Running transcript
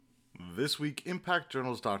This week,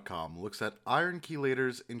 ImpactJournals.com looks at iron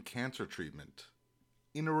chelators in cancer treatment.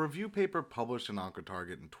 In a review paper published in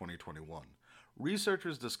Oncotarget in 2021,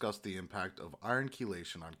 researchers discussed the impact of iron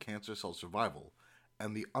chelation on cancer cell survival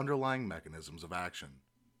and the underlying mechanisms of action.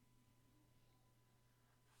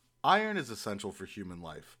 Iron is essential for human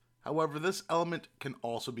life. However, this element can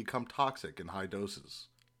also become toxic in high doses.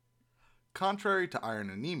 Contrary to iron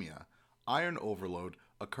anemia, iron overload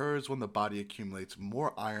occurs when the body accumulates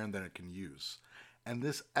more iron than it can use, and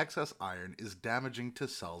this excess iron is damaging to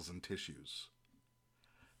cells and tissues.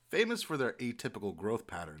 Famous for their atypical growth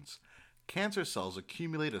patterns, cancer cells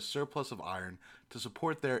accumulate a surplus of iron to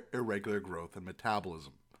support their irregular growth and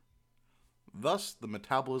metabolism. Thus, the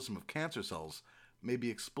metabolism of cancer cells may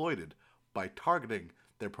be exploited by targeting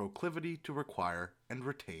their proclivity to require and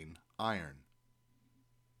retain iron.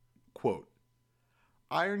 Quote,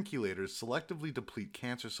 iron chelators selectively deplete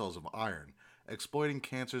cancer cells of iron, exploiting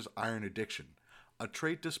cancer's iron addiction, a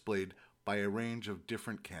trait displayed by a range of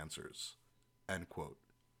different cancers. End quote.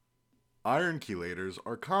 Iron chelators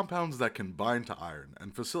are compounds that can bind to iron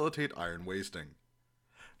and facilitate iron wasting.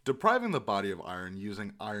 Depriving the body of iron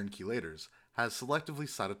using iron chelators has selectively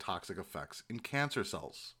cytotoxic effects in cancer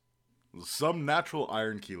cells. Some natural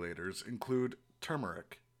iron chelators include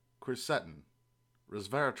turmeric, quercetin,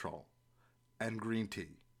 resveratrol, and green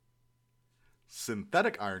tea.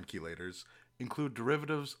 Synthetic iron chelators include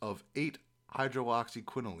derivatives of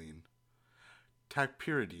 8-hydroxyquinoline,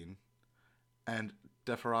 tacrapyridine, and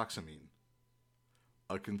deferoxamine.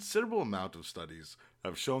 A considerable amount of studies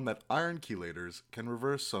have shown that iron chelators can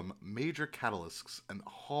reverse some major catalysts and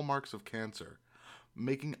hallmarks of cancer,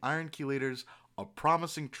 making iron chelators a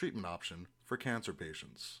promising treatment option for cancer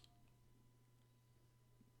patients.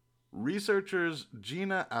 Researchers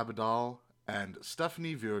Gina Abidal and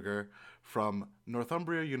Stephanie Vueger from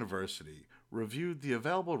Northumbria University reviewed the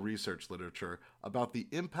available research literature about the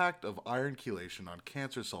impact of iron chelation on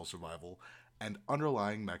cancer cell survival and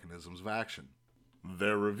underlying mechanisms of action.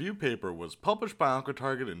 Their review paper was published by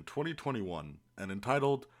Oncotarget in 2021 and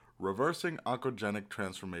entitled Reversing Oncogenic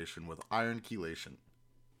Transformation with Iron Chelation.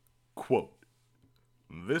 Quote,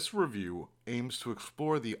 this review aims to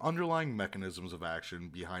explore the underlying mechanisms of action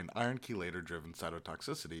behind iron chelator-driven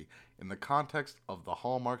cytotoxicity in the context of the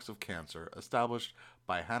hallmarks of cancer established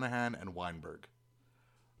by Hanahan and Weinberg.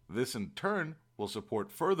 This in turn will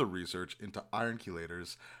support further research into iron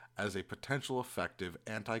chelators as a potential effective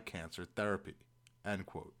anti-cancer therapy. End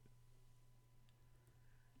quote.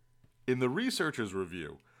 In the researchers'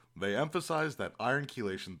 review, they emphasize that iron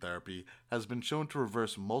chelation therapy has been shown to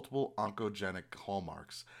reverse multiple oncogenic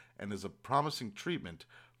hallmarks and is a promising treatment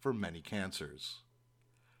for many cancers.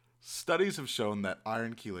 Studies have shown that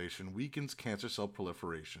iron chelation weakens cancer cell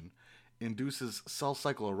proliferation, induces cell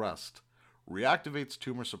cycle arrest, reactivates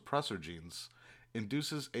tumor suppressor genes,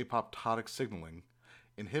 induces apoptotic signaling,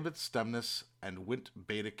 inhibits stemness and Wnt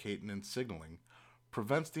beta-catenin signaling,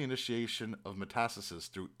 prevents the initiation of metastasis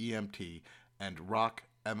through EMT and ROC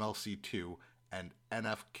MLC2 and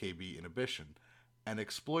NF-kB inhibition, and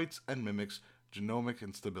exploits and mimics genomic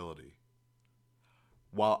instability.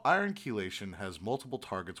 While iron chelation has multiple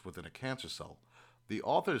targets within a cancer cell, the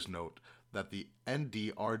authors note that the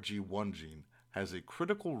NDRG1 gene has a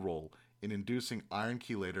critical role in inducing iron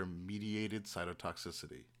chelator-mediated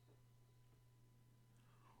cytotoxicity.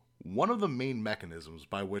 One of the main mechanisms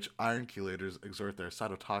by which iron chelators exert their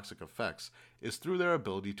cytotoxic effects is through their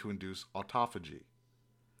ability to induce autophagy.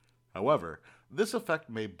 However, this effect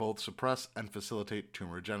may both suppress and facilitate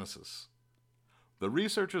tumorigenesis. The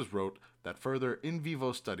researchers wrote that further in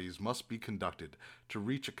vivo studies must be conducted to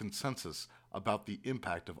reach a consensus about the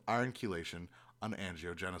impact of iron chelation on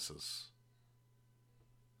angiogenesis.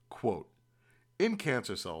 Quote, in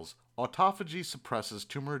cancer cells, autophagy suppresses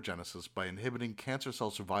tumorigenesis by inhibiting cancer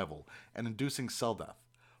cell survival and inducing cell death,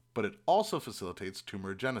 but it also facilitates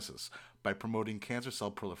tumorigenesis by promoting cancer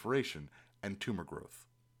cell proliferation and tumor growth.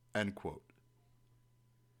 End quote.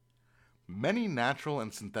 Many natural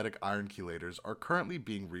and synthetic iron chelators are currently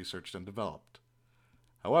being researched and developed.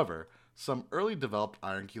 However, some early developed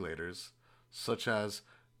iron chelators, such as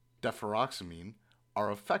deferoxamine,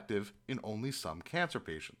 are effective in only some cancer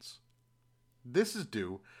patients. This is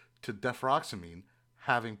due to deferoxamine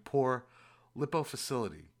having poor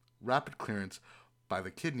lipophilicity, rapid clearance by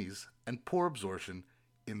the kidneys, and poor absorption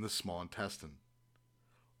in the small intestine.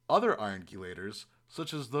 Other iron chelators,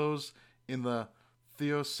 such as those in the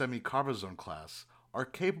thiosemicarbazone class, are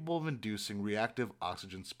capable of inducing reactive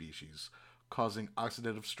oxygen species, causing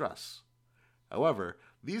oxidative stress. However,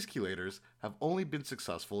 these chelators have only been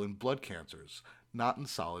successful in blood cancers, not in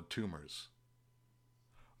solid tumors.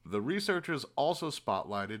 The researchers also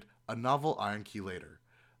spotlighted a novel iron chelator,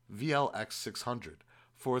 VLX600,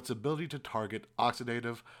 for its ability to target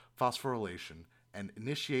oxidative phosphorylation and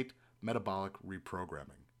initiate metabolic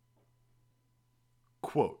reprogramming.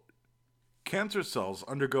 Quote, cancer cells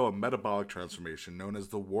undergo a metabolic transformation known as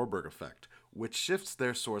the Warburg effect, which shifts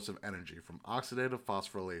their source of energy from oxidative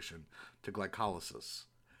phosphorylation to glycolysis.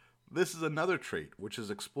 This is another trait which is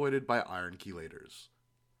exploited by iron chelators.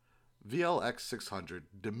 VLX600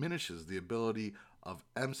 diminishes the ability of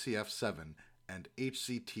MCF7 and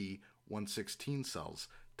HCT116 cells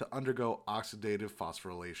to undergo oxidative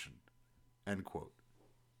phosphorylation. End quote.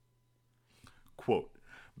 Quote,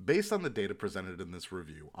 based on the data presented in this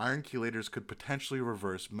review, iron chelators could potentially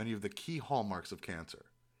reverse many of the key hallmarks of cancer.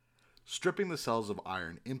 Stripping the cells of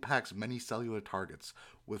iron impacts many cellular targets,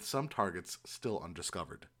 with some targets still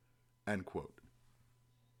undiscovered. End quote.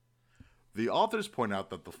 The authors point out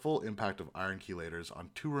that the full impact of iron chelators on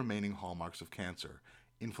two remaining hallmarks of cancer,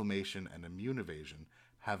 inflammation and immune evasion,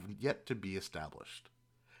 have yet to be established.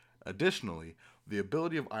 Additionally, the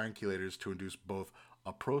ability of iron chelators to induce both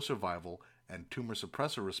a pro-survival and tumor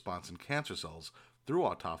suppressor response in cancer cells through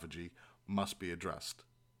autophagy must be addressed.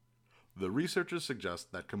 The researchers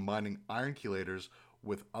suggest that combining iron chelators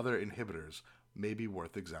with other inhibitors may be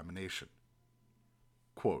worth examination.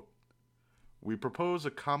 Quote, we propose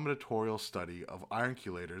a combinatorial study of iron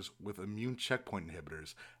chelators with immune checkpoint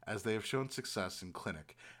inhibitors as they have shown success in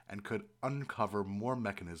clinic and could uncover more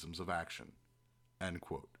mechanisms of action. End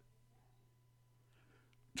quote.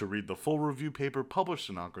 To read the full review paper published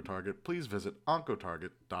in OncoTarget, please visit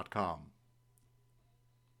oncotarget.com.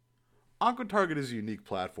 OncoTarget is a unique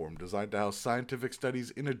platform designed to house scientific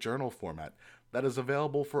studies in a journal format that is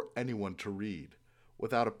available for anyone to read,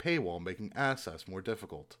 without a paywall making access more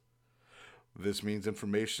difficult. This means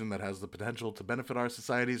information that has the potential to benefit our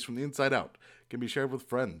societies from the inside out can be shared with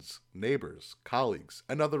friends, neighbors, colleagues,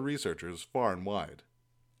 and other researchers far and wide.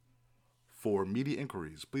 For media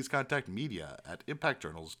inquiries, please contact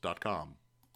media@impactjournals.com.